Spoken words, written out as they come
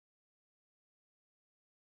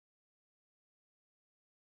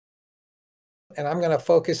and I'm going to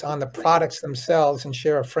focus on the products themselves and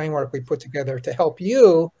share a framework we put together to help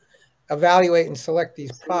you evaluate and select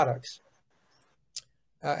these products.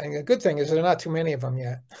 And the good thing is there are not too many of them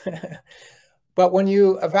yet. But when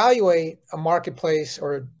you evaluate a marketplace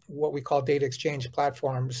or what we call data exchange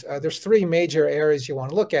platforms, there's three major areas you want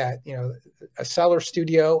to look at. You know, a seller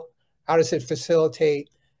studio, how does it facilitate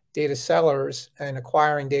data sellers and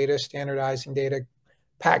acquiring data, standardizing data,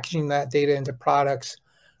 packaging that data into products,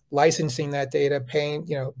 licensing that data, paying,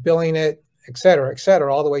 billing it, et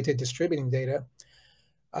cetera, all the way to distributing data.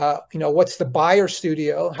 What's the buyer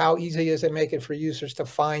studio? How easy is it make it for users to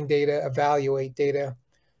find data, evaluate data,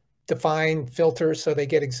 define filters so they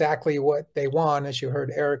get exactly what they want, as you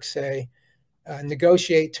heard Eric say,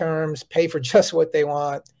 negotiate terms, pay for just what they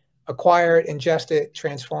want, acquire it, ingest it,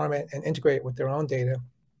 transform it, and integrate it with their own data.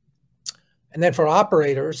 And then for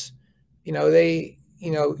operators, they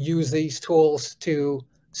use these tools to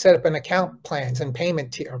set up an account plans and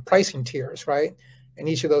payment tier or pricing tiers, right? And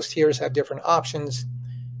each of those tiers have different options,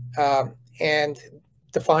 and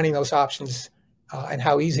defining those options and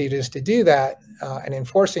how easy it is to do that and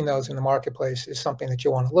enforcing those in the marketplace is something that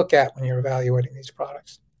you want to look at when you're evaluating these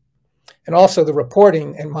products. And also the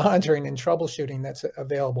reporting and monitoring and troubleshooting that's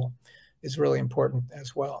available is really important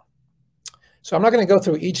as well. So I'm not going to go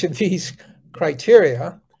through each of these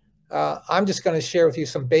criteria. I'm just going to share with you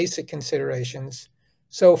some basic considerations.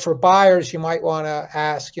 So for buyers, you might want to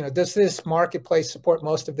ask, does this marketplace support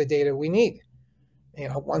most of the data we need?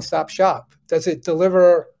 One-stop shop. Does it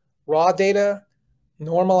deliver raw data,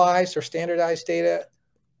 normalized or standardized data,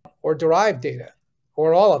 or derived data,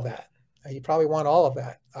 or all of that? You probably want all of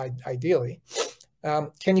that, ideally.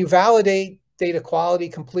 Can you validate data quality,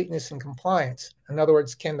 completeness, and compliance? In other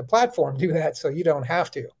words, can the platform do that so you don't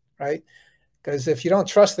have to, right? Because if you don't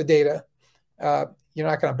trust the data, you're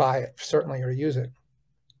not going to buy it, certainly, or use it.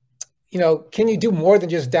 Can you do more than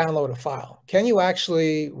just download a file? Can you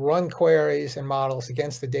actually run queries and models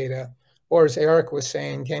against the data? Or as Eric was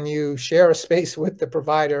saying, can you share a space with the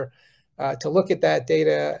provider to look at that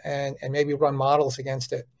data and maybe run models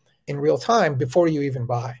against it in real time before you even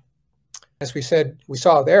buy? As we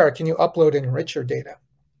saw there, can you upload and enrich your data?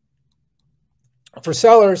 For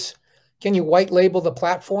sellers, can you white label the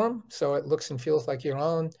platform so it looks and feels like your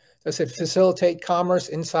own? Does it facilitate commerce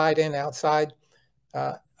inside and outside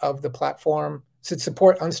of the platform? Does it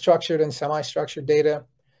support unstructured and semi-structured data?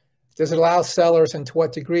 Does it allow sellers, and to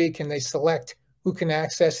what degree can they select who can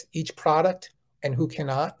access each product and who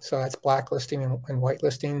cannot? So that's blacklisting and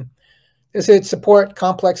whitelisting. Does it support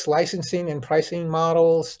complex licensing and pricing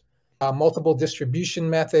models, multiple distribution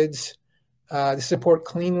methods? Does it support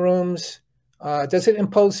clean rooms? Does it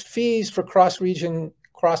impose fees for cross-region,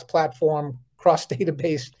 cross-platform,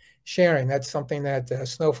 cross-database sharing? That's something that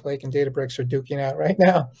Snowflake and Databricks are duking out right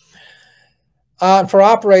now. For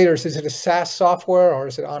operators, is it a SaaS software or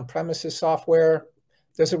is it on-premises software?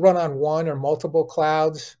 Does it run on one or multiple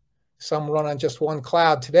clouds? Some run on just one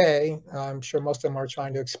cloud today. I'm sure most of them are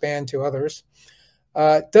trying to expand to others.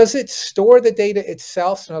 Does it store the data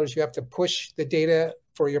itself? So in other words, you have to push the data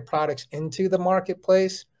for your products into the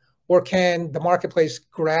marketplace, or can the marketplace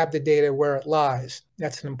grab the data where it lies?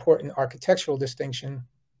 That's an important architectural distinction.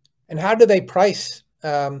 And how do they price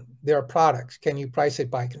their products? Can you price it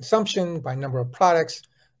by consumption, by number of products,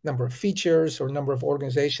 number of features, or number of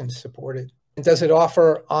organizations supported? And does it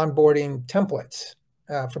offer onboarding templates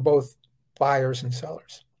for both buyers and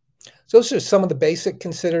sellers? So those are some of the basic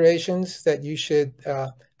considerations that you should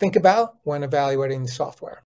think about when evaluating the software.